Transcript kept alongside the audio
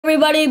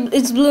everybody?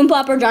 It's Bloom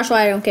Popper Joshua.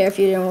 I don't care if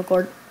you didn't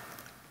record.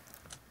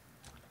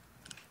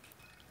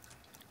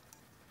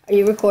 Are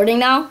you recording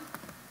now?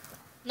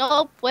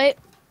 No, wait.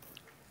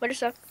 Wait a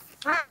sec.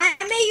 I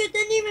mean, you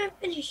didn't even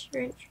finish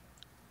your intro.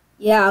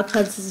 Yeah,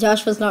 because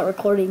Joshua's not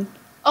recording.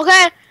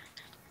 Okay.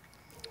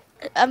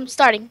 I'm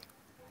starting.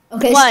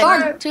 Okay, One,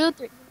 start. 2,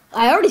 3.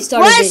 I already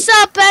started What's it.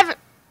 up,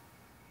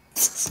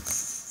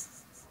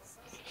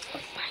 Oh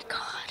my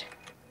god.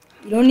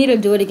 You don't need to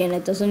do it again.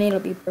 It doesn't need to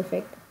be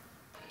perfect.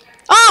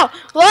 Oh,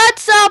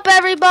 what's up,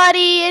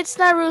 everybody? It's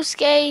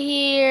Naruske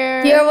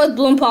here. Here with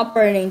Bloom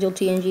Popper and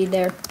angeltng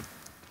there.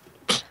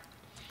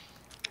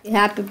 You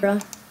happy, bro?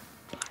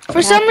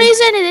 For some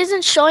reason, it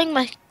isn't showing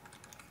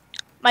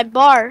my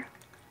bar.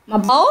 My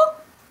ball?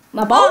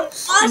 My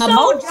balls? My Also,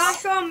 balls?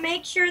 Joshua,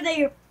 make sure that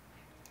you're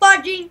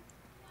fudging.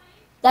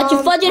 That you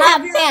fudging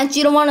have your- pants.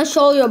 You don't want to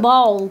show your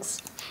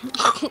balls.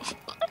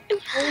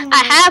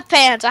 I have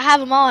pants. I have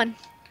them on.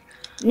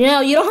 No,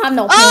 you don't have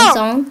no pants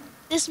on.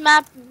 This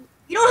map.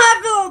 You don't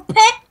have no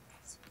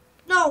pets?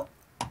 No.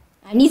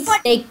 I need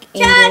What? steak,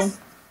 Angel. Yes.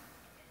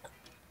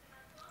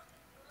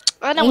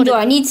 I know Angel,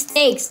 what I need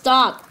steak.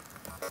 Stop.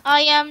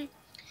 I am.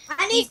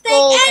 I need steak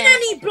Golden. and I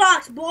need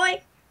blocks,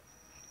 boy.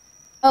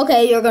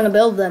 Okay, you're gonna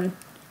build them.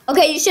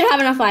 Okay, you should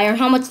have enough iron.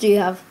 How much do you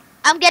have?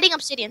 I'm getting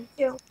obsidian.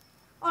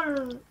 Oh,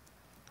 no.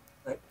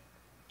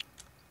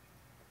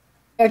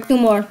 There are 2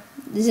 more.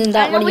 Isn't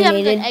that I know what we you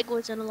haven't needed? done egg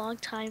wars in a long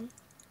time.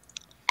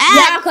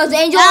 Yeah, because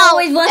Angel no,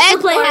 always wants to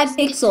egg play wars.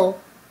 Hypixel.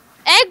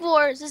 Egg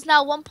Wars is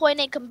now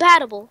 1.8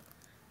 compatible.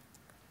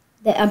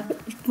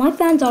 My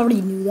fans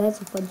already knew that,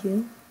 so fuck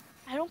you.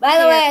 I don't By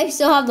care. the way, I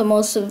still have the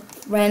most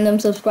random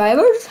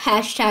subscribers.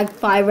 Hashtag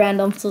 5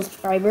 random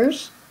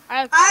subscribers.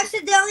 I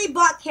accidentally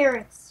bought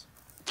carrots.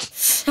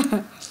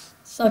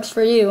 Sucks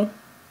for you.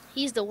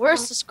 He's the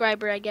worst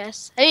subscriber, I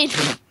guess. I mean,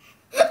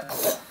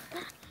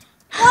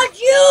 Fuck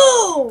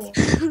you!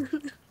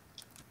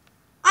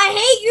 I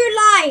hate your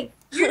life.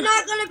 You're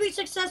not gonna be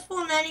successful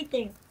in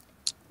anything.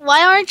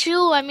 why aren't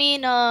you? I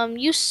mean,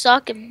 you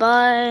suck at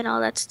butt and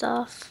all that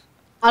stuff.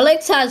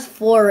 Alex has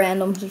 4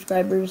 random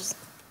subscribers.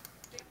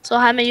 So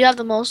how many? You have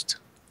the most.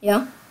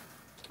 Yeah?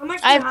 How much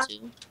I do you have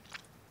 2.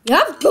 You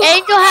have 2?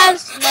 Angel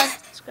has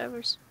less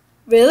subscribers.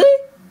 Really?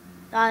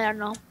 I don't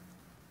know.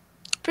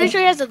 Pretty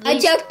sure he has at I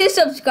least. checked his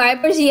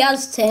subscribers. He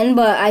has 10,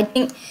 but I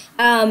think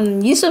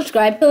you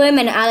subscribed to him,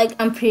 and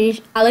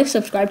Alex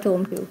subscribed to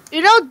him too.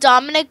 You know,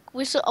 Dominic.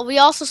 We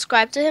all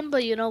subscribed to him,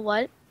 but you know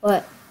what?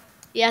 What?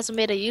 He hasn't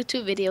made a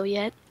YouTube video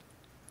yet.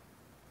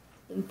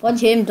 Punch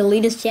him.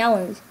 Delete his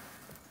challenge.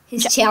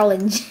 His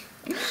challenge.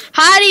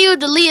 How do you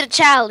delete a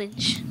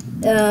challenge? You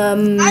love-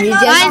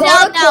 just I go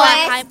know to now,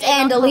 I'm quest hyping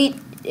and up. delete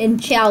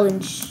and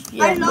challenge.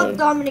 Yeah, I love there.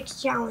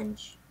 Dominic's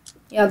challenge.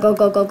 Yeah, go.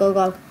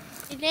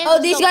 He named Oh,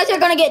 these himself- guys are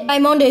gonna get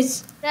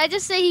diamondes. Did I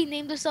just say he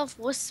named himself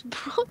Wuss,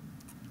 bro?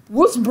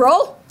 What's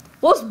bro?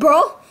 What's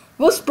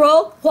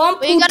bro? Juan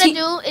What you gotta Puti-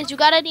 do is you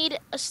gotta need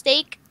a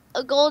steak,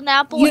 a golden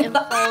apple, You- and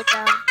fall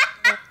down.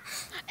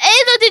 Hey,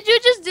 no, did you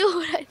just do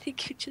what I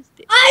think you just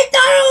did? I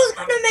thought I was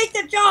gonna make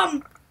the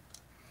jump.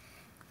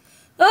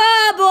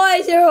 Ah,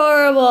 boys, you're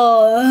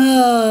horrible.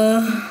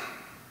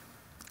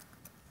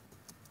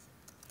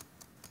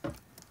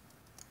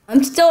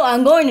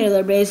 I'm going to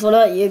their base. What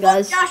about you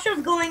guys?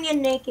 Joshua's going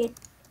in naked.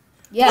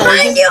 Yeah.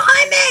 Behind you,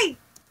 Jaime!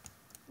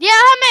 Yeah,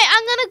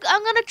 Jaime,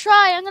 I'm gonna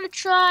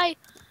try.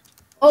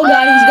 Oh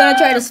god, he's gonna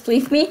try to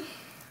spleef me.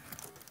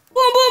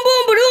 Boom, boom,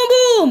 boom, boom,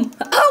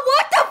 boom. Oh,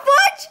 what the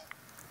fudge?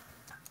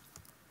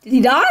 Did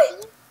he die?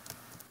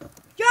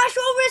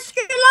 Joshua, risk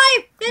your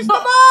life! Piss them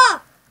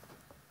off!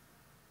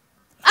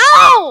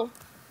 Ow!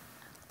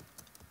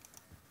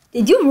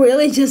 Did you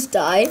really just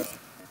die?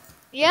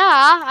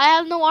 Yeah, I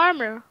have no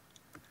armor.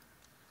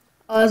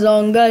 As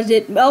long as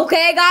it.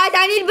 Okay, guys,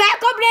 I need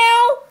backup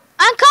now.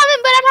 I'm coming,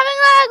 but I'm having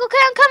lag.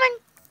 Okay, I'm coming.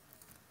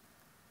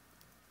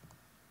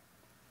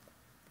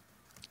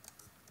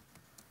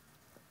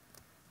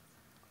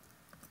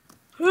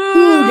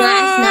 Ooh,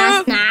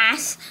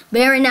 nice.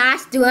 Very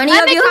nice. Do any of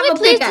Jaime, you can we have a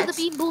please do the pickaxe?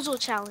 Bean Boozle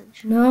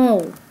challenge?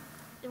 No.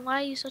 Then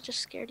why are you such a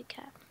scaredy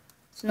cat?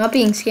 It's not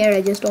being scared.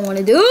 I just don't want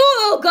to do.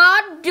 Oh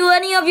god, do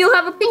any of you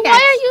have a pickaxe?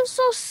 Why are you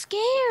so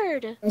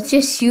scared? It's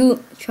just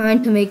you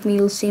trying to make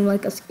me seem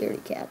like a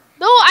scaredy cat.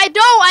 No, I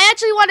don't. I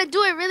actually want to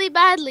do it really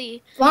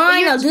badly.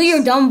 Fine, you're I'll do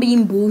your dumb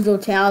bean boozle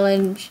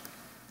challenge.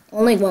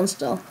 Only once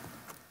though.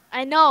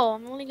 I know.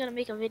 I'm only gonna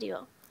make a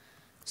video.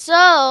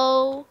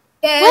 So.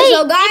 Okay, Wait,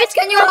 so guys,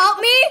 can you help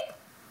me?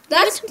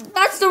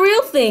 That's the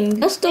real thing.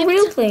 That's the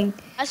real thing.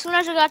 As soon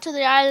as I got to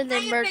the island, Now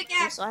they your murdered me,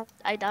 pickaxe. so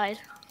I died.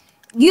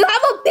 You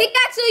have a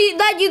pickaxe so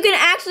that you can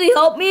actually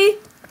help me?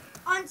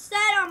 Instead,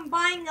 I'm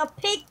buying a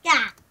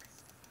pickaxe.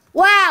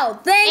 Wow,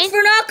 thanks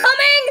for not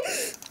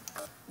coming.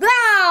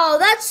 Wow,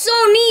 that's so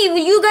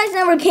neat. You guys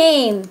never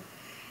came.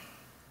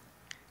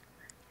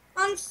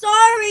 I'm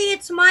sorry,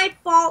 it's my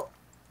fault.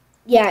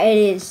 Yeah,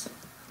 it is.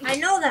 I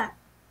know that.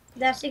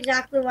 That's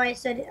exactly why I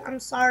said it. I'm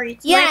sorry.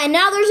 It's Yeah, and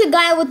now there's a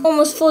guy with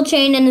almost full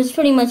chain, and it's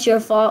pretty much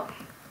your fault.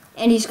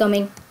 And he's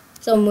coming.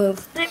 So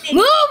move. Let me-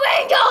 Move,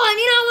 Angel! I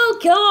need a little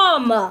kill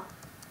him.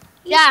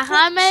 Yeah, He's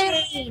huh, man?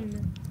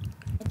 insane.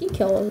 I can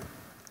kill him.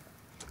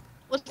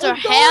 With their Oh,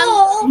 hand.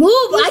 no.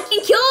 Move! I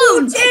can kill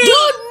him! Putin!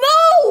 Dude,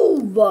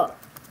 move!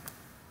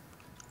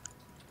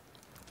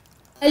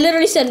 I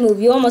literally said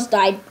move. You almost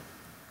died.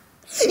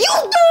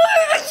 You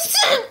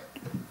died!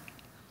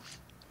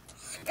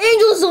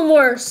 Angel's the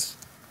worst.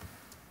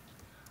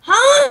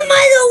 How am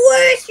I the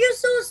worst? You're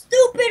so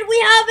stupid. We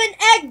have an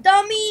egg,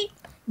 dummy.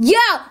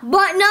 Yeah,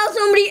 but now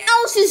somebody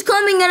else is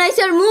coming and I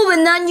said move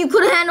and then you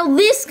could handle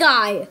this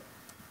guy.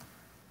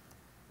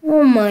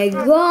 Oh my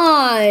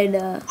god.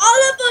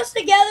 All of us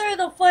together are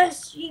the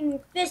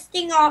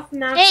fisting off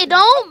match. Hey,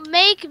 don't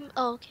make.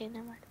 Oh, okay,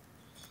 never mind.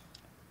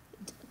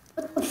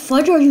 What the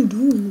fudge are you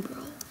doing, bro?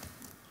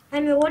 I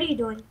mean, what are you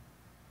doing?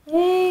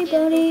 Hey,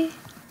 buddy.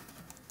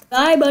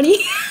 Bye,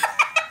 buddy.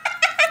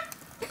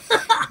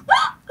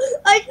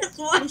 I just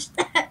watched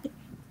that.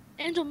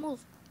 Angel, move.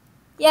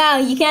 Yeah,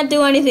 you can't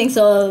do anything,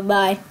 so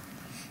bye.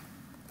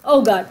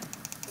 Oh god.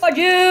 Fudge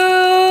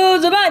you,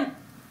 the man.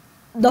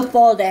 The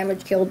fall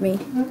damage killed me.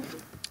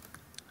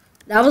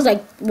 That was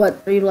like,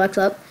 what, 3 blocks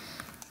up?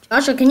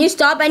 Joshua, can you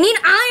stop? I need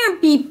iron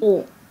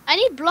people. I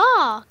need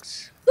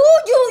blocks. Dude,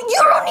 you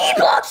don't need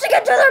blocks to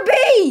get to their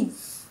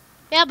base.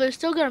 Yeah, but it's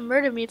still gonna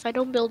murder me if I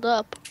don't build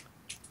up.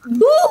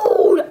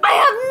 Dude, I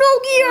have no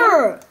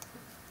gear.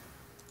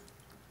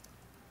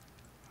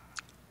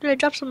 Dude, I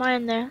dropped some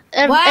iron there.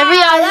 Wow, every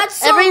iron, that's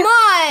so much.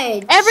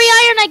 Every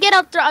iron I get,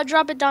 I'll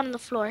drop it down on the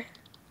floor.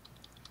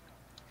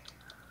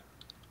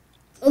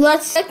 Well,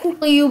 that's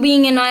technically you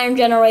being an iron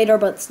generator,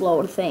 but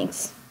slower.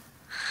 Thanks.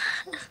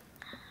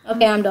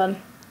 Okay, I'm done.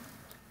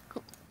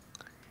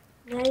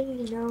 Now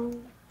you know.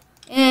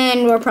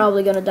 And we're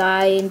probably gonna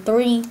die in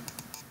 3,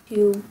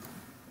 2,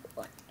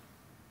 1.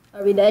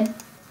 Are we dead?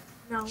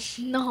 No.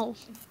 No.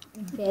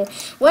 Okay.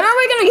 When are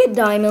we gonna get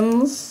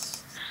diamonds?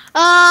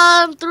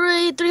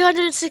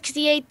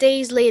 368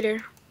 days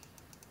later.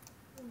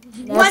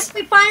 Once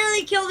we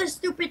finally kill this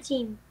stupid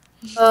team.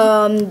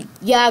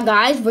 Yeah,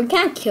 guys, we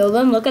can't kill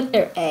them. Look at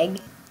their egg.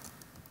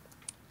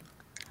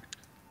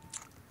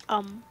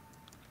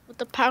 With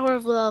the power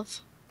of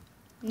love.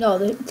 No,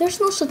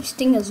 there's no such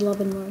thing as love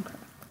in Minecraft.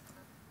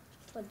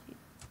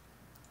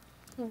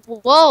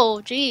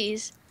 Whoa,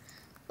 jeez.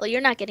 Well,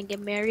 you're not gonna get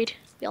married.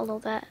 We all know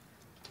that.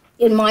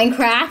 In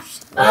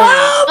Minecraft?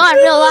 Oh, Not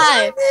in real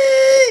life.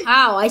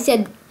 How? I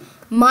said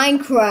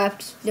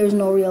Minecraft, there's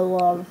no real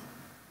love.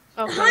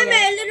 Okay, Jaime, yeah.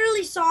 I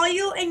literally saw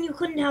you and you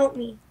couldn't help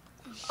me.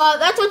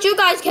 That's what you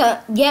guys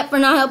get for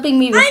not helping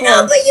me before. I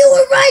know, but you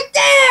were right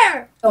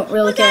there. Don't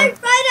really Was I care.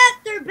 right at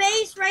their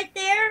base right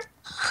there?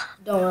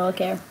 Don't really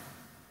care.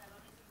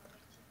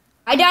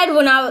 I died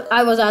when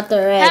I was at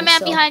their edge. That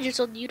man so. behind you,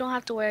 so you don't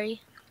have to worry.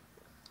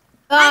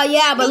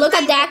 Yeah, but look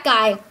at that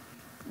guy.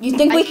 You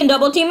think we can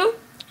double team him?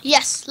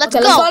 Yes, let's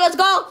Okay, go. let's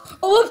go.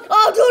 Oh, dude,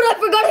 I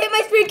forgot to hit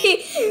my speed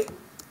key.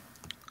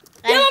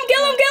 Kill him.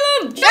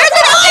 There's an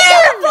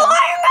iron!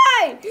 Iron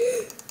guy.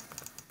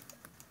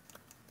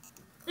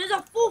 There's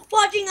a full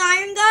fudging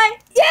iron guy.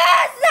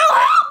 Yes, now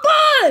help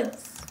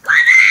us.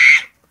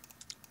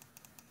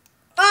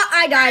 Oh,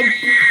 I died.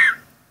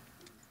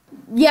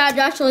 Yeah,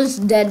 Joshua's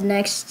dead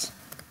next.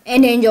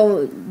 And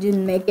Angel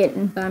didn't make it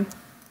in time.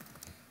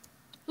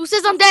 Who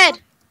says I'm dead?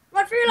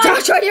 Run for your life.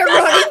 Joshua, you're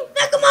running.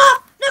 Knock him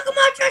off. Knock him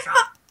off,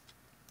 Joshua.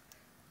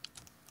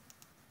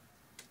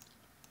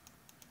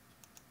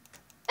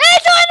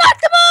 Angel, I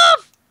knocked him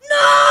off! No!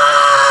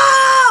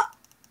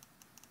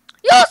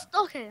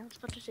 Okay, I was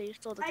about to say you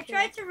stole the I kill.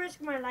 tried to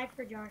risk my life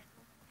for Joshua.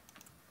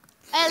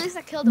 Hey, at least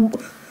I killed him.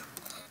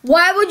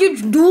 Why would you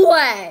do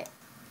it?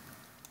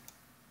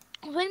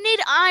 We need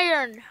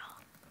iron.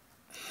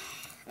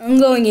 I'm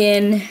going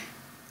in.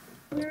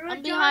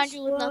 I'm behind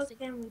you with nothing.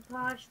 Can we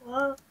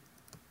Joshua?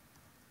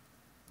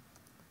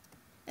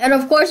 And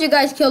of course, you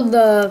guys killed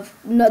the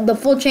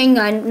full chain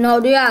guy.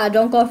 No, yeah,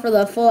 don't go for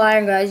the full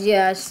iron guys.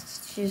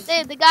 Yes, she's.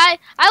 Hey, the guy,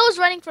 I was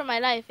running for my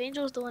life.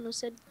 Angel was the one who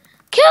said,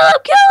 kill him,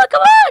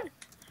 come on!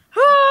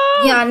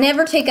 Yeah,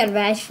 never take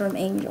advice from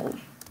Angel.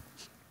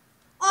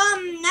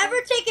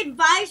 Never take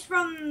advice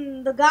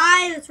from the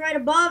guy that's right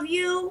above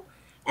you.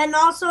 And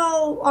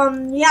also,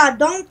 yeah,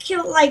 don't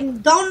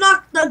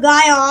knock the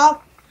guy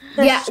off.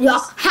 Yeah.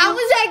 How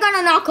is that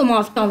gonna knock him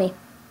off? Tell me.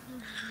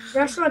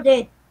 Joshua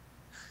did.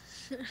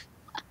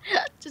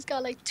 Just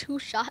got like 2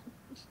 shots.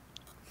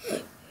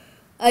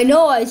 I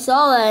know, I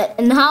saw that.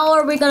 And how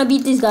are we gonna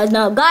beat these guys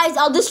now? Guys,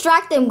 I'll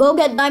distract them. Go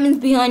get diamonds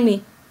behind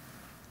me.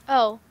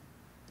 Oh.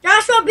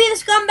 Joshua, be the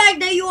scumbag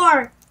that you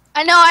are.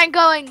 I know, I'm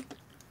going.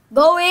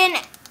 Go in.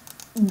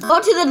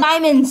 Go to the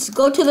diamonds.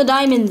 Go to the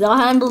diamonds. I'll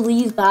handle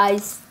these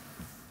guys.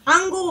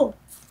 Angu.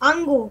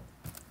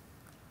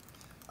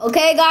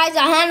 Okay, guys,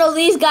 I'll handle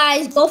these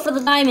guys. Go for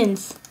the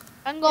diamonds.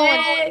 I'm going.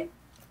 Hey.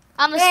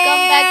 I'm the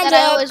scumbag that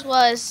I always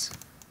was.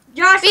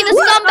 Joshua, Be the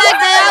scumbag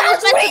that I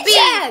was meant to be.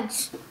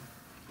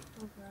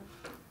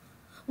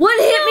 One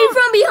hit me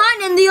from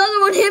behind and the other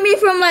one hit me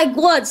from like,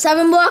 what,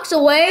 7 blocks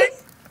away?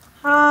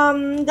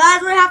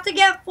 Guys, we have to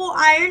get full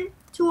iron.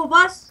 2 of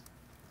us.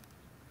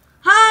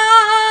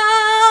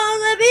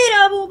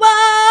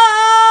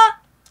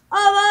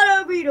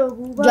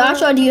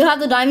 Joshua, do you have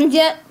the diamonds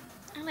yet?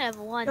 I only have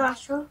one.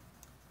 Joshua.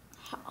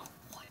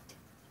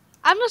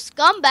 I'm a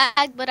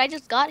scumbag, but I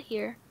just got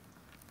here.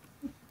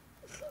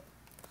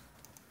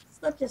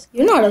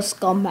 You're not a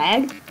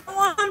scumbag.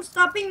 Oh, I'm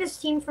stopping this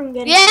team from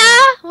getting.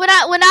 Yeah, when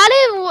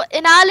Ali were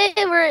in Yeah, Angel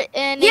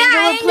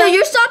were Angel, playing.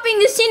 you're stopping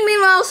the scene.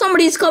 Meanwhile,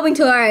 somebody's coming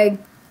to our egg.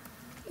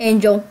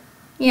 Angel.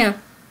 Yeah,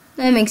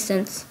 that makes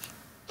sense.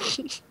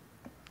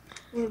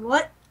 Wait,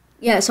 what?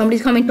 Yeah,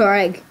 somebody's coming to our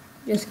egg.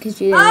 Just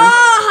because you didn't know.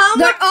 How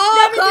They're much all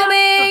damage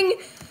coming!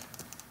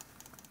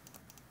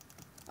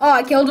 Oh,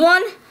 I killed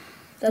one.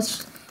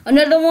 That's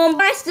another one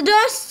bites the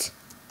dust.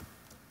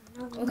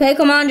 Okay,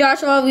 come on,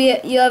 Joshua.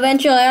 You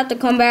eventually have to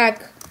come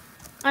back.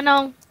 I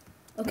know.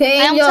 Okay,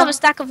 I almost have a Angel.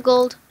 stack of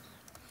gold.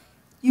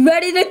 You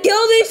ready to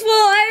kill these full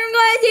iron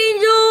guys,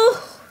 Angel?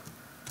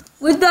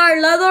 With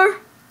our leather?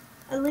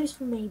 At least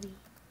maybe.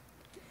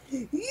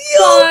 Fine.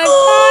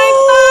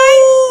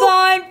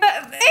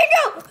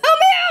 Angel, help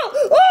me out!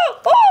 Oh,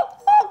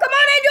 come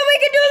on, Angel, we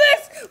can do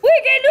this! We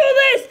can do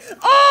this!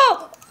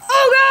 Oh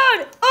God,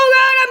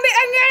 I'm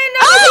getting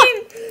another team!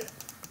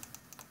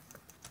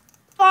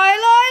 Lies.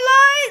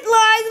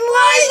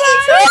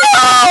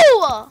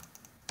 No!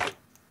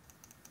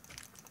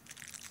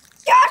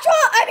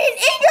 Joshua,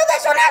 Angel,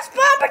 this one has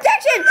spawn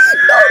protection! Dude,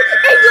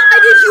 Angel, I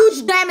did huge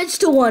damage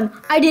to one.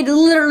 I did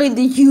literally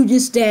the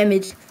hugest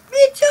damage.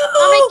 Me too.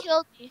 How many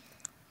killed me?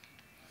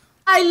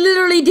 I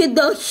literally did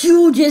the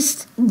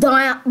hugest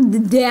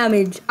damage.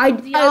 Damage?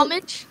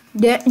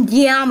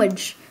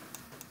 Damage.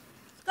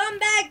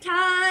 Scumbag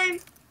time.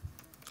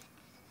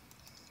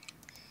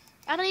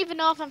 I don't even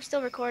know if I'm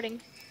still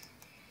recording.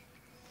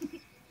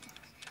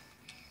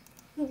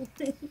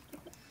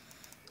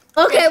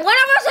 Okay, one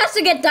of us has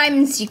to get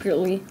diamonds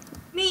secretly.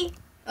 Me.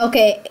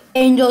 Okay,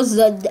 Angel's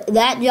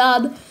that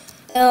job.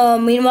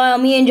 Meanwhile,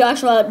 me and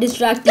Joshua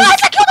distracted. Guys,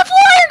 I killed the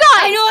flyer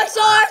guy! I know, I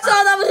saw.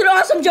 That was an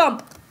awesome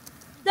jump.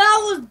 That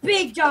was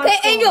big, Joshua. Okay,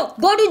 Angel,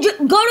 go to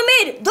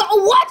mid.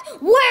 What?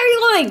 Where are you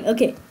going?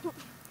 Okay.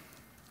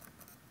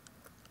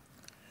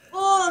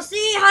 Oh,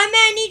 see, Jaime,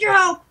 I need your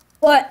help.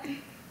 What?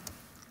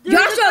 There's a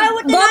guy Joshua,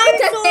 with the go diamond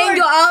protect sword.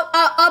 Angel.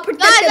 I'll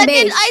protect Guys, the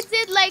base. I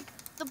did like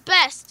the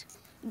best.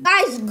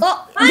 Guys, go.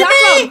 Jaime,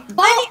 Joshua,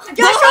 go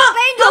Joshua, help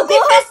Angel. help me Go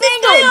help piss this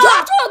Angel. guy off.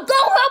 Joshua, go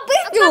help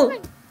Angel.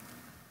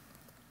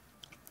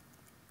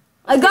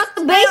 I got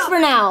the base for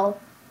now.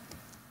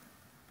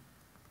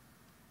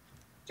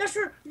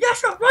 Joshua,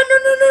 run.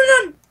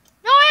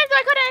 No, Andrew, I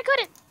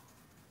couldn't.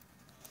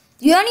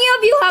 Do any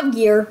of you have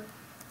gear?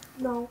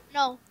 No.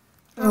 No.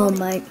 Oh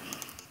my.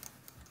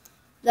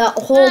 That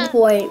whole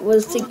point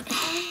was to.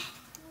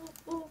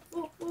 Oh,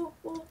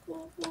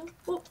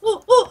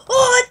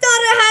 I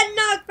thought I had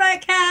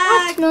knockback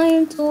hack. That's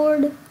million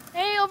sword.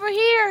 Hey, over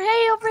here.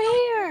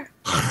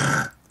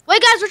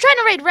 Wait, guys, we're trying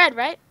to raid red,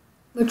 right?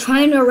 We're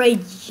trying to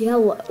raid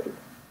yellow.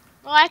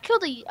 Oh, I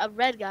killed a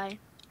red guy.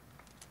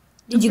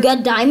 Did you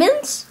get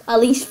diamonds? At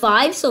least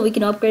 5 so we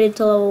can upgrade it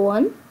to level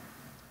 1?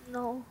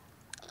 No.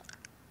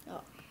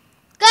 Oh.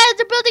 Guys,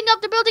 they're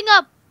building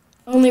up.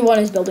 Only one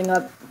is building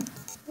up.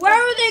 Where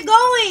are they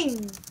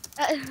going?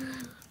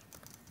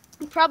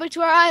 Probably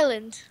to our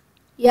island.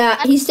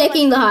 Yeah, he's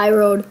taking the high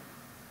road.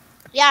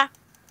 Yeah.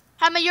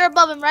 Jaime, you're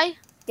above him, right?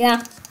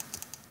 Yeah.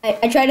 I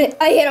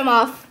hit him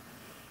off.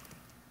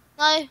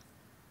 No.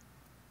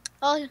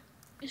 Oh,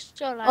 he's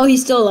still alive. Oh,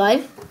 he's still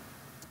alive?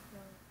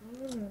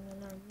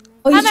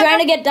 Oh, he's trying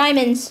to get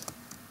diamonds.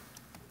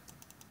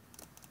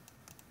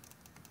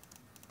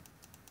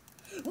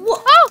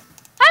 Oh!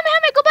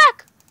 Jaime, go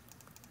back!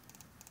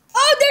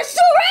 Oh, there's 2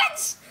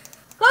 reds!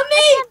 Come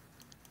in.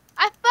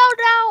 I fell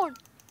down.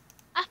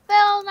 I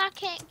fell and I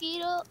can't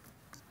get up.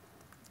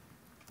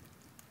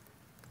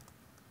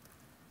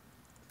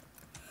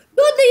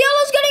 Dude, the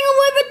yellow's getting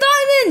away with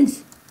diamonds!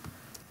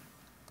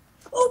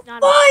 Oh,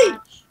 Not fight.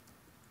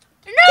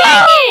 No!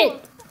 Dang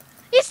it!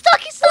 He's stuck.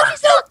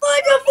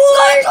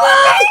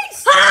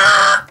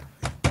 Ah!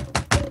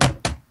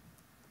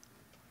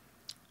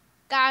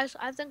 Guys,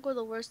 I think we're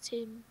the worst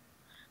team.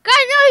 Guys,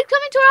 no, he's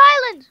coming to our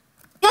island.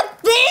 You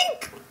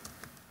think?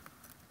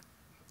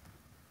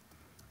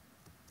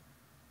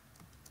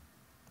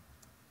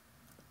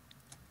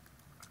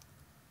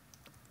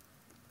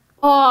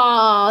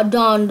 Aw,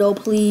 Dondo,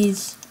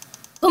 please.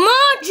 Come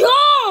on,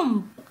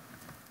 jump!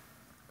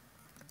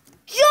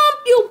 Jump,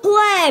 you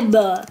pleb!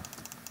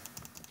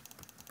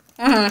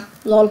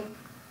 Lol.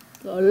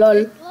 Lol. No,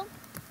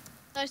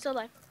 he's still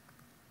alive.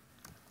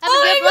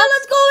 Oh, Angel,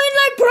 let's go in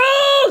like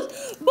pros!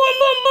 Boom,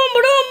 boom, boom,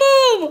 boom,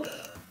 boom!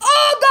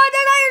 Oh, God,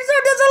 that iron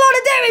sword does a lot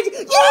of damage!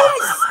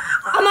 Yes!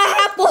 I'm a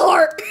half a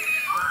heart.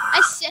 I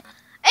said,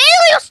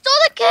 Alien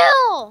stole the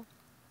kill.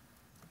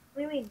 What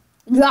do you mean?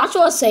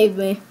 Joshua saved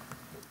me.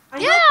 I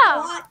Yeah.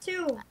 helped a lot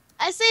too.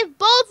 I saved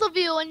both of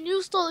you and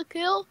you stole the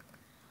kill.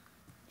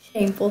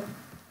 Shameful.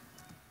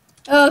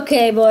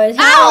 Okay, boys,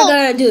 how Ow! are we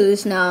gonna do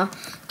this now?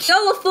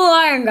 Kill the full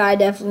iron guy,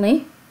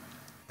 definitely.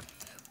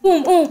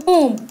 Boom, boom,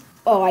 boom.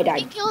 Oh, I We died.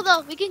 can kill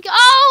them. We can kill.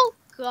 Oh,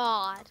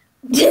 God.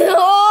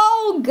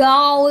 Oh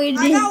God!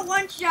 I got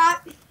one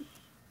shot.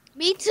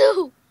 Me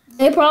too.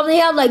 They probably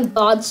have like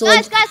god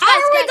swords. Guys, How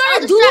are we I'll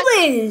gonna do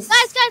this?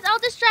 Guys, I'll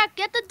distract.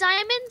 Get the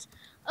diamonds.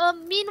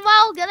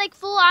 Meanwhile, get like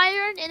full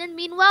iron, and then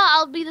meanwhile,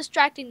 I'll be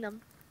distracting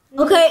them.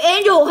 Okay,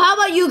 Angel, how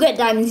about you get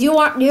diamonds?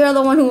 You're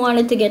the one who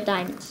wanted to get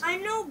diamonds. I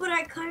know, but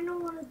I kind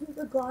of want to do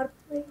the god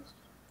place.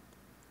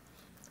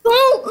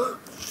 Don't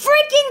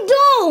freaking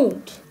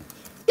don't!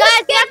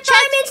 Guys, Get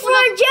diamonds for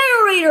a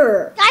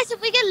generator. Guys,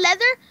 if we get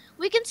leather,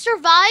 we can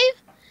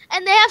survive.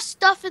 And they have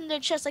stuff in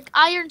their chest, like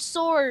iron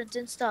swords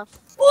and stuff.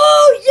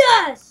 Oh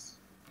yes!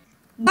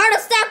 Got a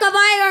stack of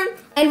iron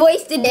and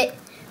wasted it.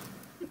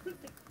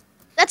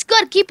 That's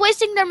good. Keep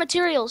wasting their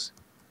materials.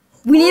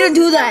 We need to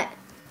do that.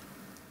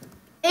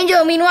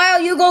 Angel, meanwhile,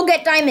 you go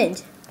get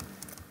diamonds.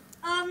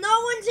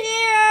 No one's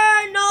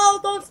here. No,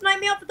 don't snipe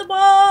me up with the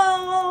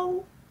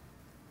bow.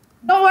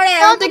 Don't worry, I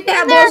don't think they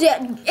have bows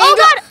yet. Angel, Oh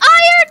God,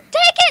 iron!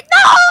 Take it!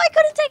 No, I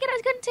couldn't take it.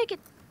 I couldn't take it.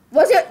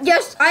 was it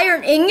just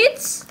iron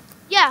ingots?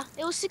 Yeah,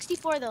 it was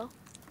 64 though.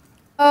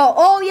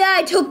 Oh yeah,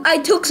 I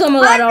took some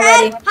of that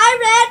already.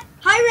 Hi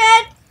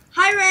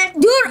red.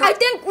 Dude, I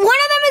think one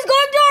of them is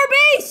going to our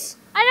base.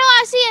 I know.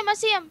 I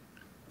see him.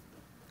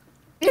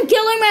 I'm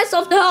killing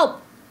myself to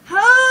help.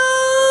 Help!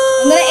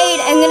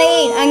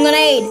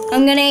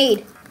 I'm gonna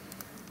aid.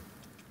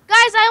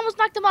 Guys, I almost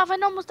knocked him off.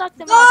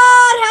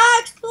 God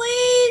hacks,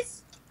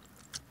 please.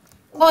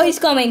 Oh, he's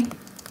coming.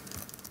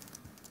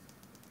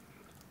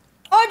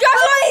 Oh,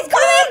 Joshua, he's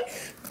coming.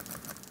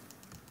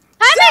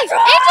 Jaime,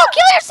 Angel,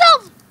 kill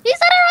yourself. He's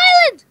on our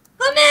island.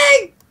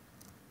 Coming.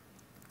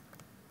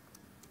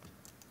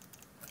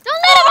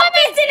 Don't let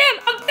him.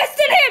 I'm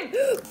fisting him.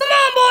 Come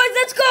on, boys,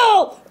 let's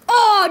go.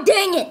 Oh,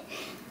 dang it.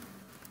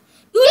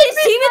 Dude, his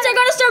teammates are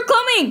gonna start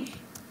coming.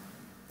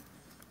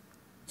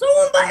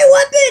 Someone buy a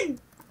weapon.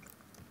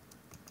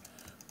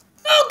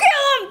 Oh,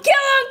 kill him.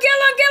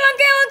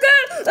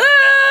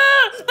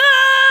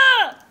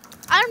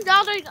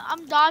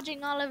 I'm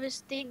dodging all of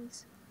his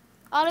things.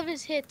 All of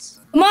his hits.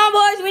 Come on,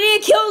 boys, we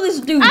need to kill this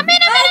dude. I'm in.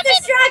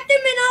 Distract him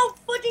and I'll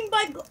fucking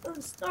by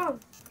storm.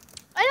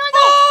 I don't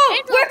know. Oh,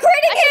 Angel, we're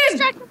critting I should him.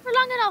 distract him for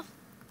long enough.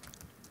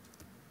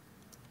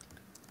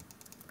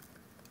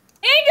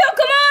 Angel,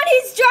 come on,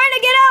 he's trying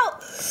to get out.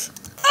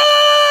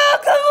 Oh,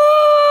 come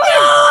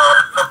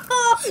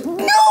on.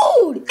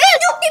 Dude,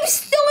 Angel keeps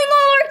stealing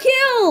all our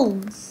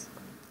kills.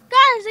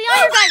 Guys, the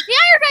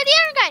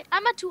iron guy.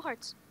 I'm at 2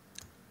 hearts.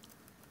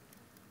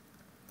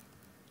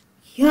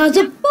 He has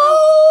a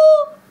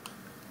bow.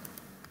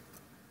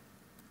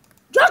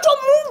 Joshua,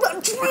 move.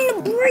 I'm trying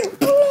to break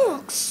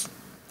blocks.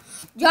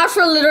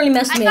 Joshua literally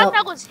messed me I thought up.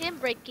 that was him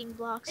breaking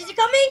blocks. Is he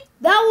coming?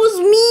 That was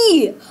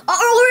me. Or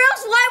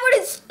else why would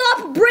it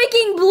stop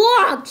breaking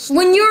blocks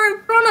when you're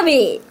in front of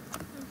it?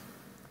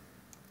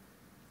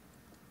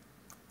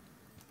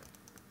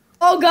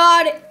 Oh,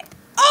 God.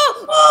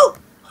 Oh.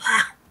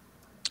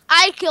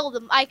 I killed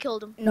him.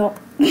 No.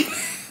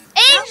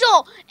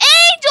 Angel!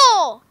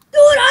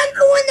 Dude, I'm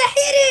the one that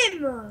hit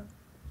him.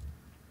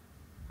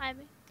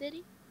 Jaime, did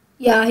he?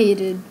 Yeah, he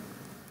did.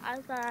 I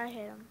thought I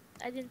hit him.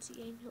 I didn't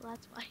see Angel,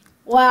 that's why.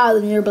 Wow,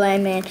 then you're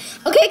blind, man.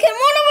 Okay, can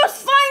one of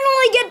us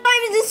finally get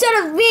diamonds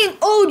instead of being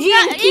OG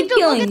and keep Angel,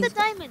 killing? go get the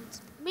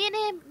diamonds. Me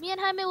and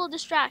Jaime will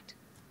distract.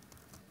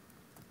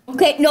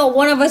 Okay, no,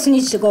 one of us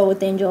needs to go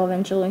with Angel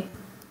eventually.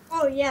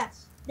 Oh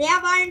yes, they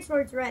have iron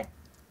swords red.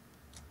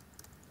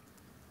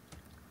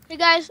 Hey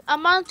guys,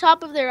 I'm on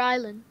top of their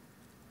island.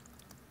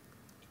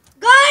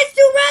 Guys,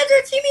 2 reds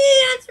are teaming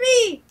against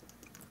me.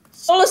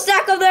 Solo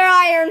stack of their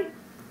iron.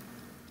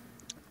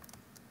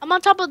 I'm on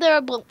top of their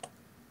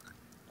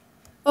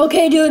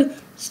Okay, dude,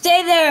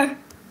 stay there.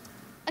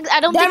 I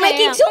don't They're think I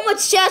making am. so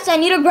much chests. I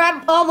need to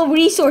grab all the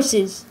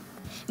resources.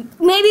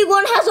 Maybe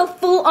one has a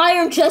full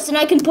iron chest and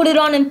I can put it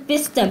on and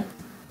fist them.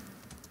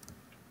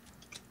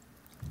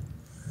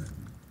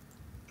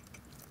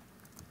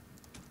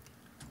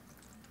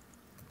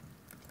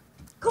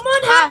 Come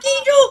on, hack,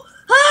 Angel.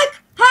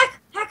 Hack.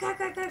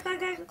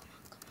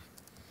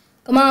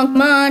 Come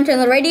on, turn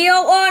the radio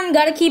on.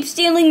 Gotta keep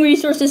stealing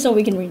resources so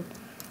we can read.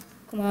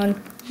 Come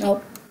on,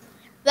 nope.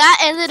 That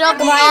ended up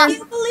Stack of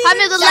iron.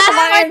 Jaime, the Stack of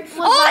last iron. fight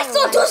was Oh, I mine.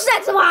 saw 2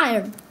 stacks of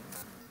iron.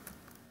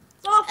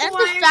 I'm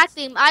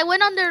distracting. I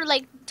went on their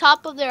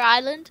top of their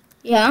island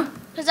Yeah.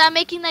 because I'm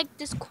making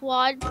this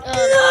quad No!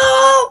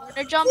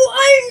 water jump. 2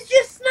 irons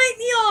just sniped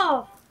me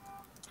off.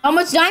 How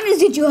much diamonds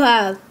did you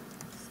have?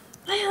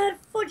 I had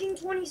fucking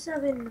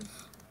 27.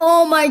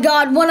 Oh my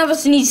God, one of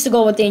us needs to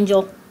go with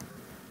Angel.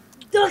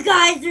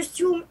 Guys, there's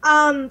 4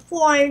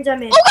 irons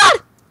I'm in. Oh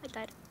God! I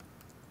died.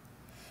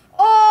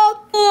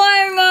 Oh, full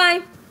iron guy.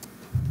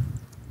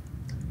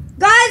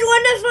 Guys,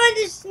 one of us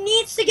just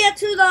needs to get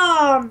to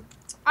the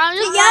I'm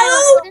just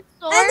yellow buying a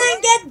sword. and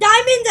then get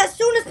diamonds as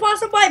soon as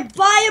possible. I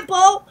buy a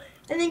bow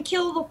and then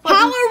kill the fucking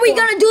How are we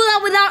squad. gonna do that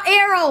without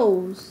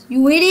arrows?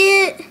 You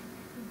idiot.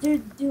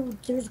 Dude,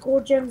 there's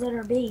gold gems at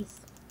our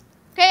base.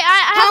 Okay, I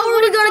have How a are we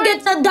wooden gonna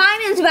sword get the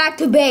diamonds back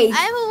to base? I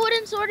have a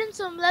wooden sword and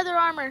some leather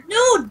armor.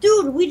 No,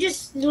 dude, we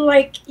just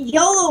like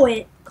YOLO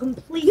it.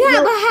 Complete Yeah,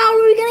 YOLO. but how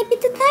are we gonna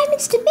get the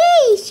diamonds to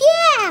base?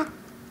 Yeah.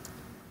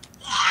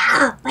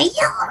 Yeah, by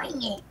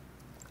YOLOing it.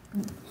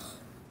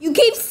 You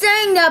keep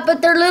saying that,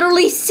 but they're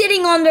literally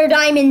sitting on their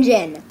diamond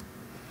gen.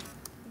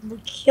 We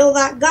kill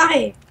that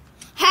guy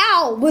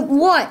How? With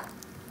what?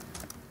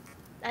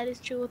 That is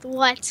true. With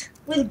what?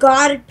 with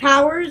God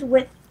powers,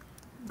 with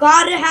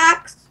God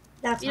hacks.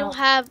 That's We how. don't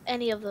have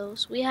any of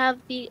those. We have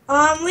the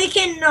We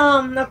can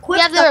equip. we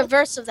have the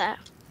reverse of that.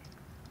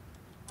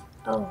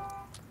 Oh,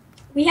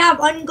 we have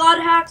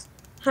ungod hacks.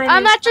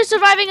 I'm actually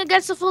surviving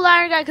against the full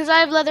iron guy because I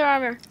have leather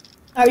armor.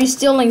 Are you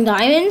stealing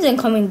diamonds and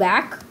coming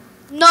back?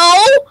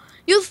 No,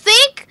 you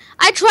think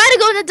I tried to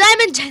go into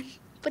diamond gen,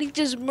 but he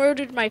just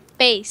murdered my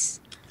face.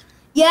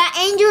 Yeah,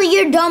 Angel,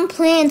 your dumb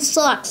plan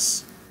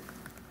sucks.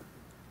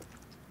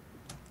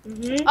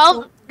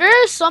 Oh, there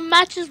are some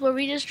matches where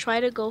we just try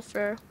to go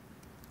for.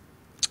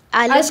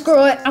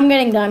 Screw it. I'm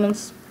getting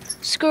diamonds.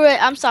 Screw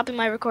it. I'm stopping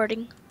my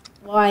recording.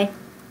 Why?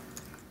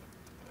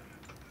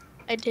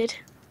 I did.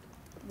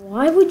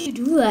 Why would you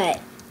do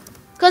that?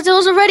 Because it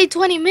was already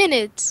 20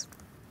 minutes.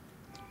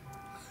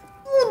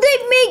 Well,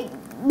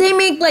 they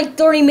make like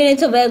 30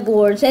 minutes of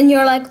eggwars, and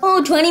you're like,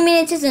 oh, 20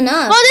 minutes is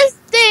enough. Well, this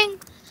thing.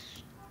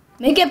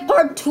 Make it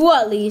part 2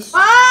 at least.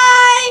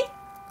 Bye.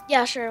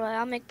 Yeah, sure. Well,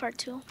 I'll make part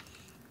 2.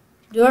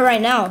 Do it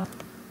right now.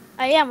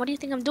 I am. What do you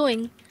think I'm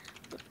doing?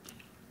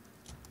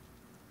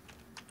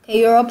 Okay,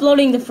 you're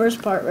uploading the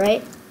first part,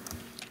 right?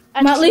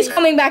 I'm at least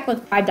coming back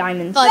with 5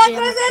 diamonds. Oh,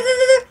 damn.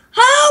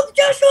 Help,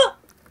 Joshua!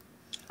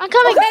 I'm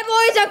coming. Okay,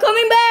 boys, I'm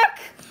coming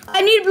back.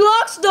 I need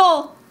blocks,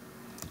 though.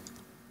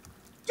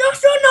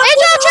 Joshua, no! Hey,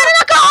 Joe, try to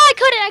knock out. Oh, I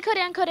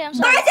couldn't. I'm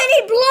sorry. Guys, I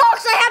need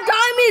blocks. I have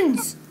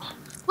diamonds.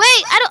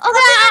 Wait, I don't.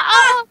 Okay,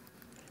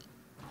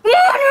 Come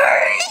on,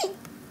 hurry.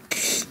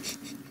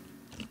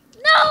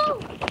 no.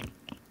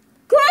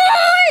 Come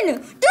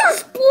on.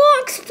 Just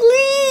blocks,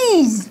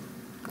 please.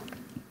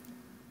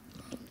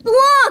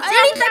 Blocks,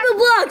 any type of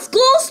blocks.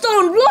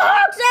 Glowstone,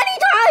 blocks, any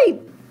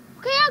type.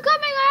 Okay, I'm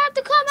coming. I have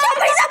to come out.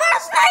 Somebody's about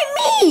to snipe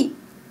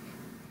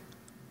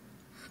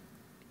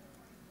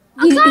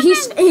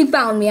me. He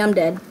found me. I'm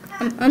dead.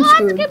 I'm No, I have to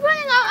screwed. keep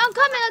running. I'm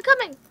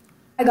coming.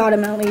 I got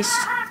him at least.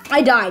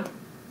 I died.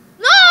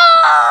 No!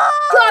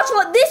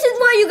 Joshua, this is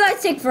why you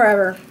guys take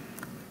forever.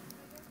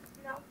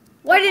 No.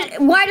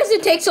 Why does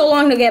it take so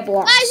long to get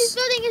blocks? Guys,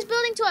 he's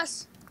building to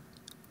us.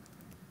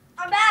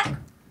 I'm back.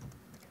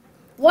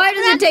 Why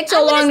does it take so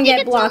I'm gonna long to sneak get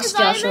into blocks, his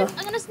Joshua? island.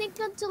 I'm gonna sneak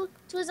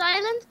to his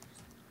island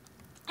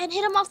and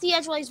hit him off the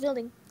edge while he's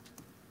building.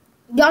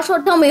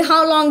 Joshua, tell me,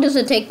 how long does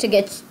it take to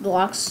get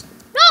blocks?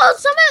 No,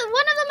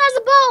 one of them has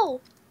a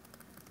bow.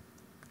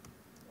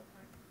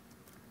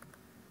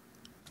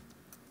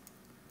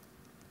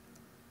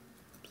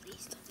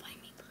 Please don't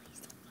find me.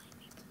 Please.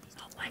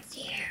 No one's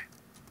here.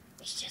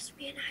 It's just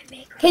me and I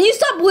make. Can you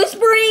stop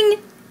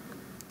whispering?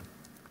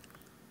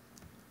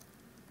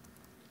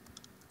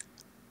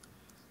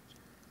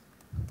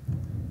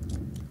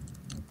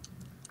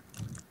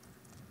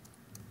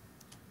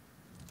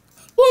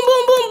 Boom,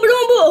 boom, boom,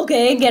 boom, boom.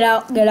 Okay, get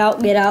out.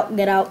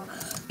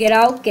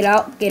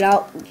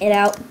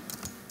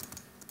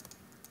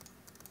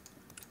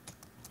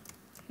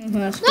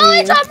 No,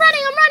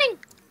 I'm running.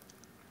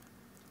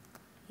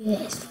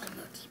 Yes.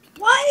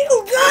 Why are you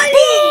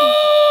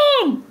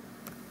running? Boom!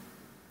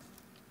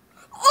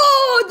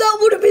 Oh, that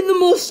would have been the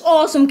most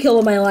awesome kill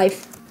of my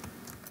life.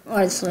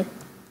 Honestly.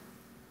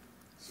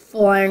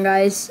 Full iron,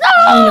 guys.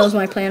 No! He knows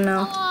my plan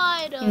now.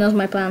 I He knows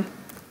my plan.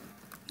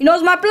 He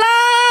knows my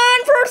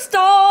plan for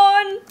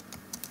stone.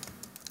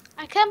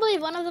 can't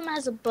believe one of them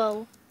has a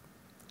bow.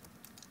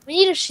 We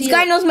need a shield. This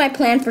guy knows my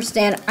plan for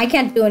stand. I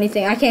can't do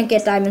anything. I can't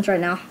get diamonds right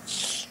now.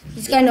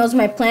 This guy knows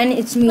my plan.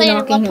 It's me Playing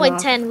at knocking him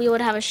off. 1.10, we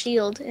would have a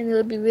shield, and it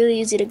would be really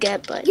easy to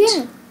get, but...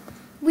 Yeah.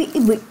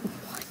 What?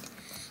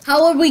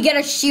 How would we get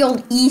a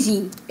shield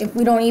easy if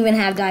we don't even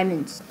have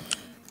diamonds?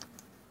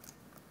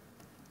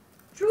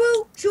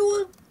 True.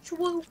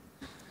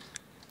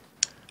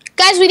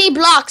 Guys, we need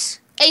blocks.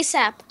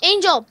 ASAP.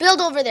 Angel, build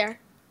over there.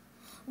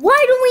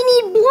 Why do we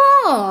need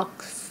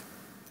blocks?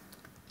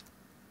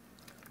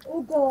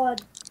 Oh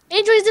God.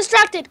 Angel is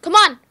distracted. Come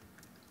on.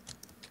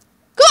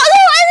 Go on.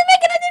 No, I didn't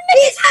make it.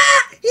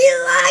 He's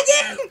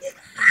lagging.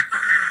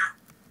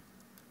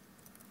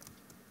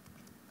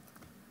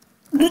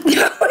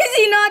 How is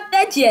he not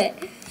dead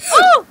yet?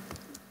 Oh!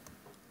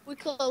 We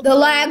killed The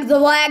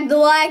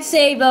lag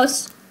saved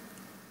us.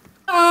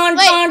 Dun,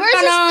 Wait, dun, where's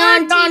his dun,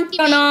 third dun,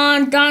 teammate?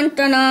 dun, dun,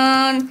 dun,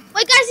 dun.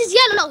 Wait, guys, he's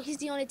yellow. He's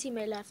the only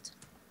teammate left.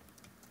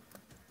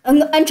 I'm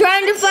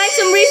trying to find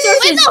some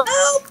resources. Wait, no.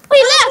 Help!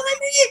 He left.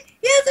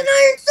 He has an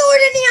iron sword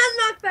and he has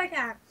knockback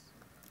axe.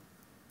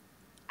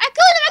 I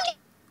killed him.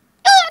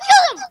 I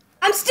killed him.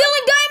 I'm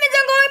stealing diamonds.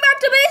 I'm going back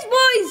to base,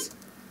 boys.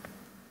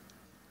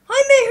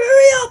 Jaime,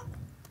 hurry up!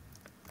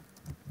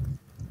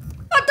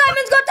 Got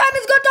diamonds.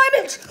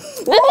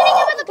 I'm hitting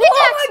him with a pickaxe.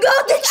 Oh my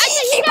God, the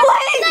cheeky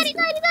blade.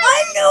 I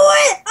knew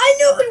it! I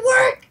knew it would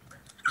work!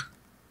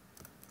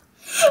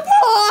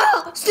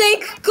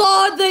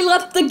 God they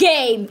left the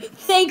game.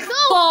 Thank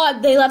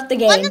God they left the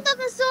game. One of them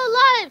is still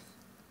alive.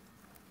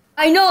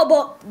 I know,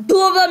 but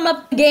 2 of them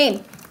left the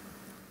game.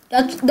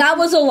 That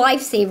was a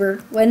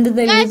lifesaver. When did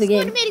they leave the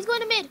game? He's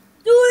going to mid.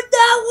 Dude,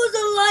 that was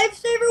a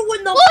lifesaver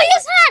when the. Oh, he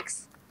has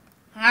hacks.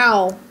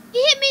 How? He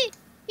hit me.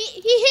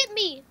 He hit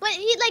me, but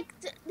he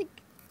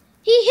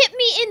hit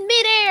me in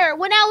midair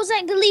when I was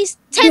like at least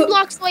 10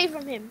 blocks away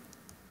from him.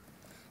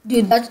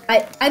 Dude,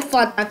 I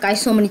fought that guy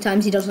so many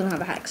times. He doesn't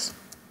have hacks.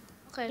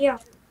 Okay. Yeah.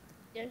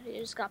 Yeah, he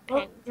just got Oh,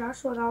 pinged.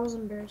 Joshua, that was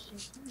embarrassing.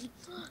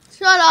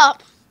 Shut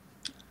up.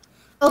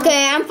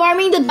 Okay, I'm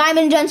farming the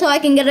diamond gen so I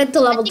can get it to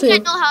level 2. I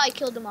know how I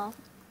killed them all.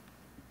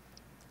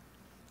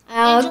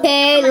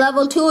 Okay,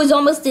 level 2 is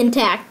almost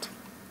intact.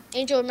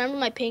 Angel, remember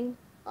my ping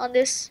on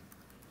this?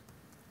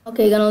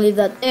 Okay, gonna leave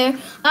that there.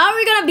 How are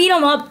we gonna beat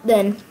him up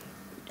then?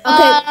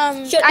 Okay, I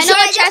know should a I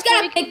chest just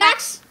where get we a can-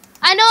 pickaxe?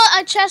 I know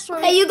a chest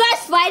where Hey, you guys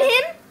fight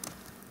him?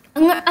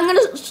 I'm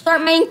gonna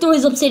start mining through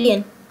his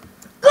obsidian.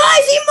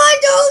 Guys, he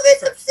mined all of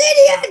his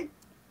obsidian!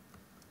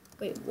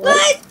 Wait, what?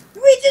 Guys,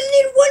 we just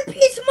need 1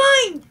 piece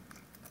mined!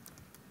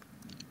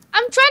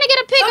 I'm trying to get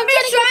a pick.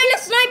 Somebody's trying to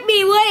snipe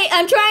me. Wait,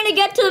 I'm trying to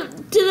get to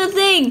the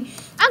thing.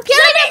 I'm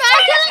killing him.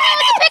 I'm killing him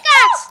with a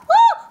pickaxe.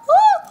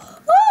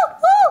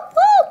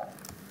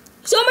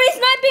 Somebody's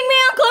sniping me.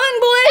 I'm coming,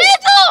 boys.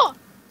 Angel!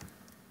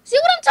 See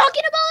what I'm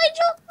talking about,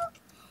 Angel?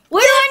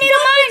 Where do I need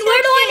a mine?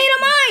 Where do I need a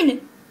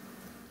mine?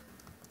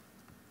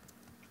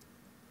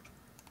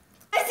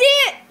 I see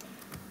it.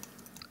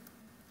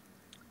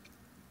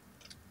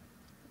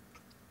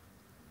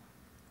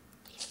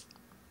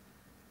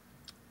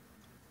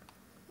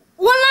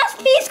 One last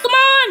piece. Come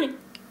on.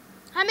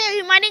 How many are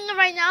you mining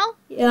right now?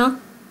 Yeah.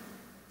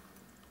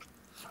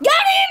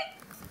 Got him!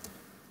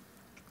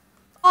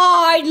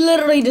 Oh, I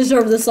literally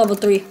deserve this level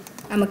 3.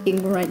 I'm a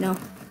king right now.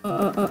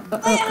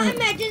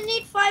 I just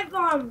need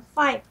 5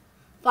 5.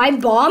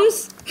 5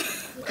 bombs?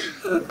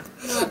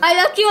 I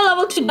left you a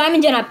level 2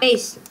 diamond gen at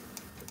base.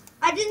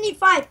 I just need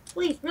 5,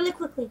 please, really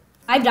quickly.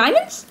 5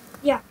 diamonds?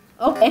 Yeah.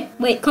 Okay,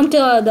 wait, come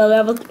to the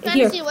level Trying to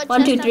here. see what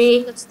 1, 2, chest has 3,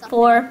 some good stuff.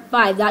 4,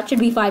 5. That should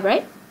be 5,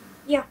 right?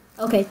 Yeah.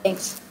 Okay,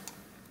 thanks.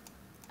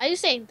 Are you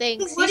saying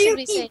thanks? What do should you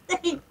be saying.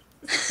 keep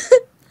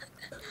saying?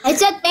 I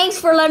said thanks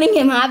for letting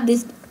him have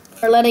this,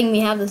 for letting me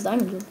have this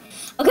diamond gen.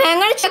 Okay, I'm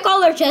gonna check all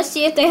their chests,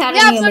 see if they had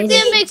Yeah, any but it amazing.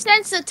 didn't make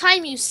sense the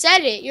time you said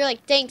it. You're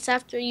like, thanks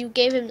after you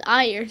gave him the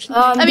iron.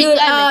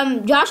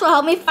 Dude, Joshua,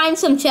 help me find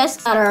some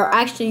chests that are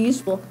actually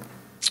useful.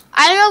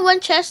 I know one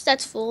chest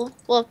that's full.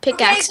 Well, Okay,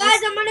 pickaxes. guys,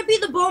 I'm gonna be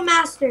the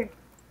bowmaster.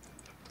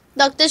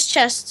 Look, this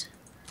chest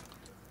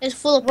is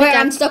full of Where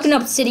I'm pickaxes. stuck in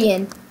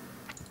obsidian.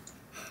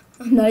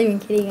 I'm not even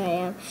kidding, I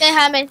am. Hey,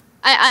 Hammond,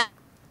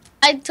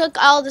 I took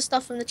all the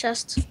stuff from the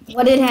chest.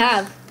 What did it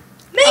have?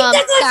 Make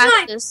that good sign!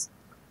 Pickaxes.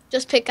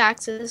 Just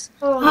pickaxes.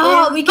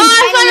 Oh, we can I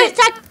finally. found a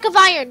stack of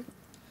iron.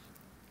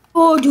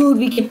 Oh, dude,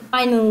 we can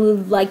finally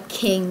live like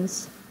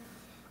kings.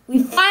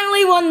 We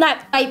finally won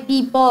that fight,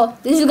 people.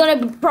 This is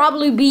gonna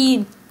probably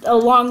be a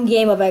long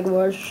game of egg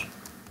wars.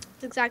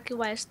 That's exactly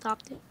why I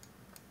stopped it.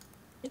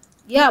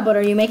 Yeah, but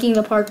are you making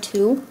the part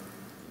 2?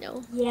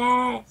 No,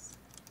 Yes.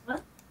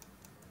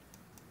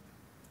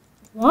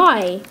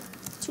 Why?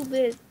 it's too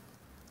big.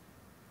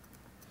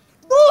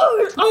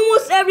 Dude,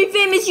 almost every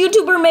famous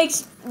YouTuber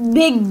makes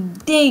big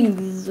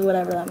things,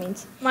 whatever that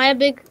means. Am I a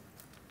big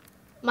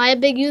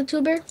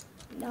YouTuber?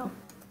 No.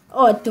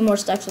 Oh, 2 more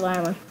stacks of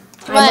iron.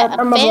 Am I a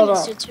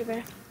famous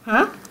YouTuber?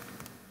 Huh?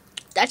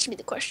 That should be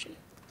the question.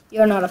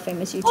 You're not a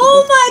famous YouTuber.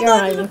 Oh my You're god,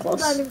 not there's even a full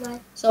close. diamond guy.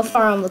 So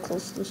far, I'm the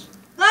closest.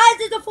 Guys,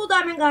 there's a full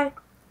diamond guy.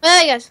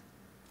 Hey guys,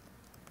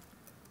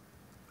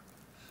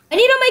 I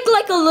need to make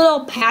like a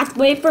little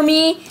pathway for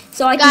me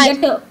so I Guys.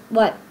 can get to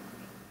what?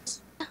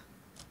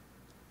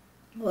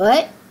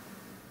 What?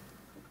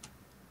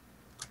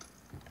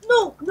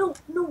 No, no,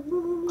 no, no, no,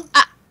 no.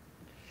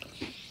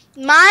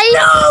 my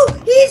No!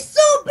 He's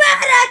so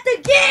bad at the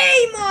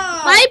game!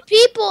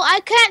 people, I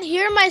can't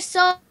hear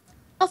myself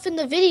in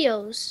the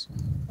videos.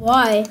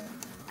 Why?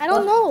 I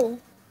don't know.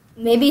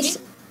 Maybe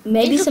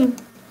some.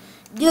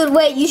 Dude,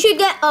 wait. You should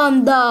get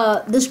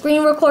the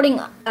screen recording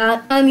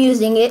I'm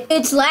using.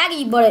 It's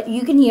laggy, but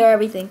you can hear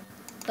everything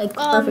like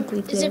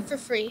perfectly too. Is it for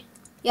free?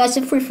 Yeah, it's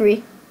for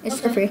free. It's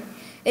for Okay. free.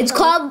 It's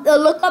called.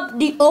 Look up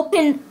the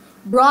Open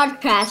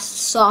Broadcast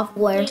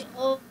software.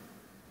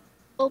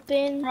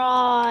 Open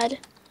broadcast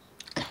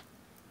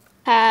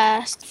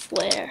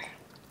flare.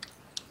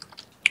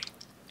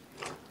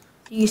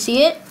 Do you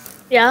see it?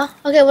 Yeah.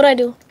 Okay. What do I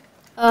do?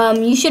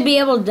 You should be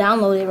able to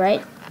download it,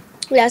 right?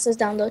 Yeah, it says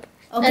download.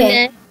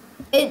 Okay.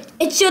 And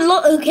It should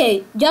look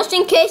okay. Just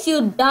in case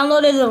you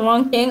downloaded the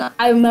wrong thing,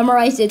 I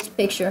memorized its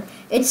picture.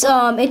 It's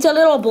a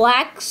little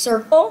black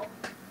circle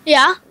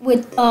yeah,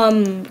 with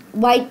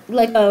white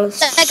like a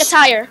like a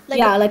tire.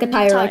 like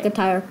a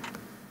tire.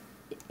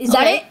 Is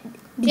that Okay. it?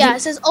 Did Yeah, you-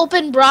 it says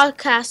open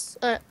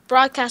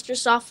broadcaster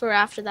software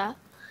after that.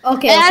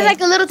 Okay. It has Okay.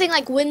 like a little thing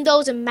like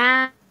Windows and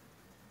Mac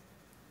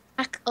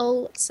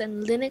OS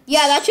and Linux.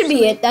 Yeah, that should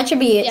be it. That should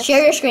be it. Yes.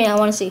 Share your screen. I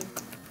want to see.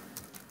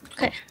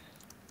 Okay.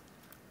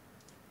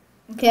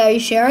 Okay, are you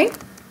sharing?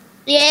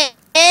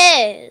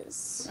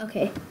 Yes.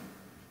 Okay.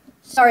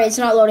 Sorry, it's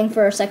not loading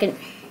for a second.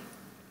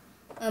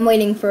 I'm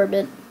waiting for a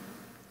bit.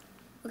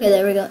 Okay,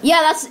 there we go.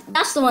 Yeah,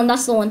 that's the one.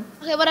 That's the one.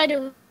 Okay, what I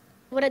do?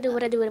 What I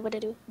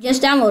do?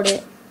 Just download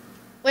it.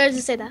 Where does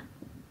it say that?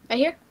 Right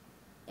here?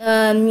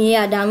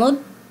 Yeah,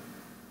 download.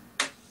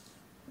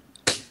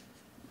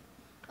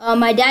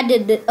 My dad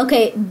did this.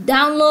 Okay,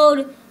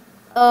 download.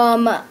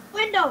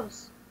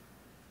 Windows.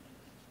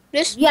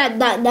 This Yeah,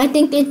 that I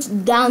think it's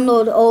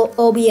download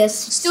OBS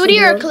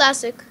Studio or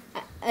Classic?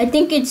 I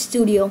think it's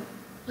Studio.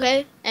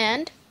 Okay,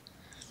 and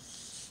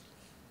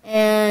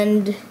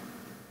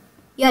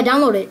Yeah,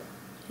 download it.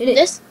 Hit it.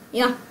 this?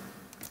 Yeah.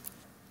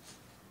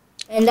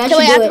 And that Okay, should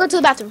wait, I do have to it. go to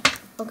the bathroom.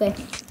 Okay,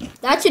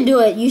 that should do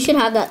it. You should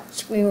have that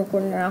screen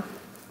recording now.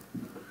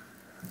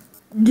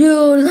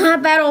 Dude,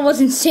 that battle was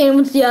insane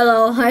with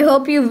Yellow. I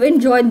hope you've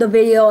enjoyed the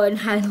video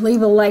and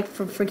leave a like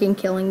for freaking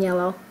killing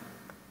Yellow.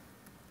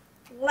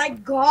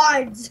 Like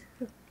gods.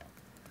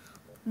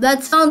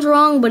 That sounds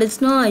wrong, but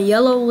it's not.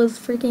 Yellow was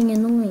freaking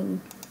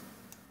annoying.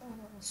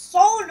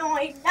 So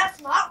annoying.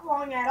 That's not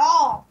wrong at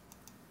all.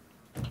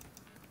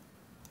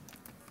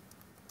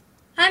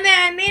 Hi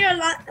man, I made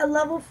a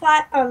level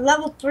 5 or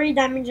level 3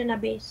 damage in a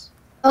base.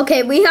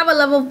 Okay, we have a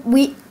level.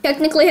 We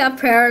technically have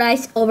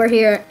Paradise over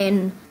here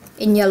in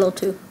Yellow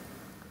too.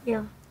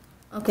 Yeah.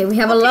 Okay, we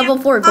have a level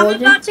 4 I'm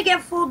golden. about to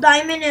get full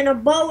diamond and a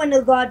bow and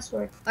a god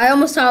sword. I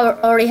almost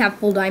already have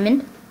full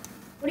diamond.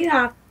 What do you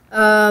have?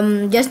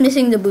 Just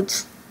missing the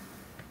boots.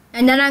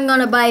 And then I'm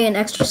gonna buy an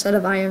extra set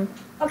of iron.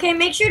 Okay,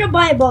 make sure to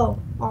buy a bow.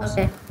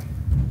 Also. Okay.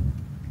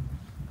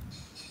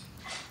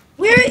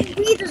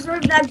 We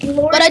deserve that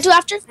glory. What I do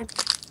after?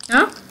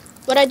 Huh?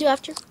 What I do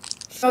after?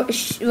 Oh,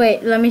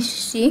 wait, let me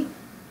see.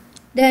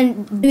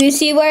 Then, do you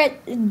see where?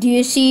 Do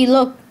you see?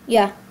 Look,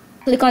 yeah.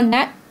 Click on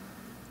that.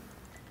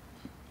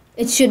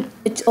 It's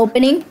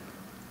opening.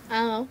 I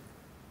don't know.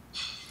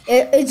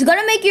 It's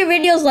gonna make your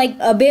videos like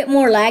a bit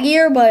more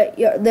laggier, but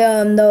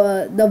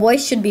the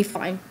voice should be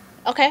fine.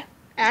 Okay,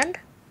 and?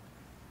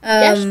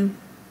 Yes.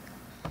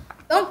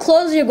 Don't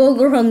close your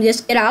Google Chrome.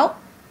 Just get out.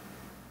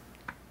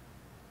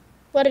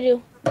 What I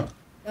do?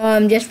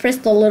 Just press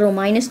the little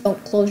minus.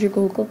 Don't close your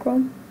Google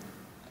Chrome.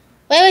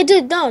 Wait,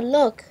 dude, no,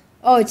 look.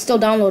 Oh, it's still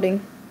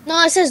downloading.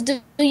 No, it says,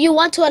 do you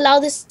want to allow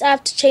this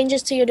app to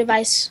changes to your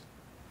device?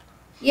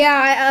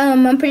 Yeah,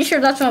 I'm pretty sure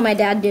that's what my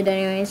dad did,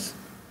 anyways.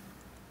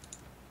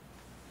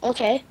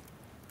 Okay.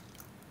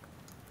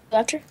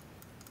 After?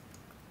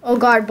 Oh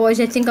God, boys,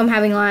 I think I'm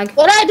having lag.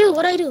 What I do?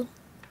 What I do?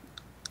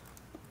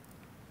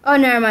 Oh,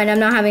 never mind. I'm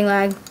not having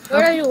lag.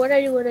 What I do? What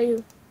I do? What I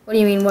do? What do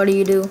you mean? What do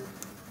you do?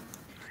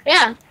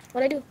 Yeah,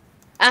 what I do?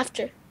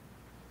 After.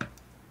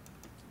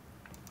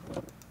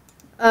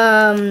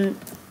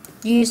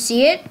 Do you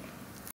see it?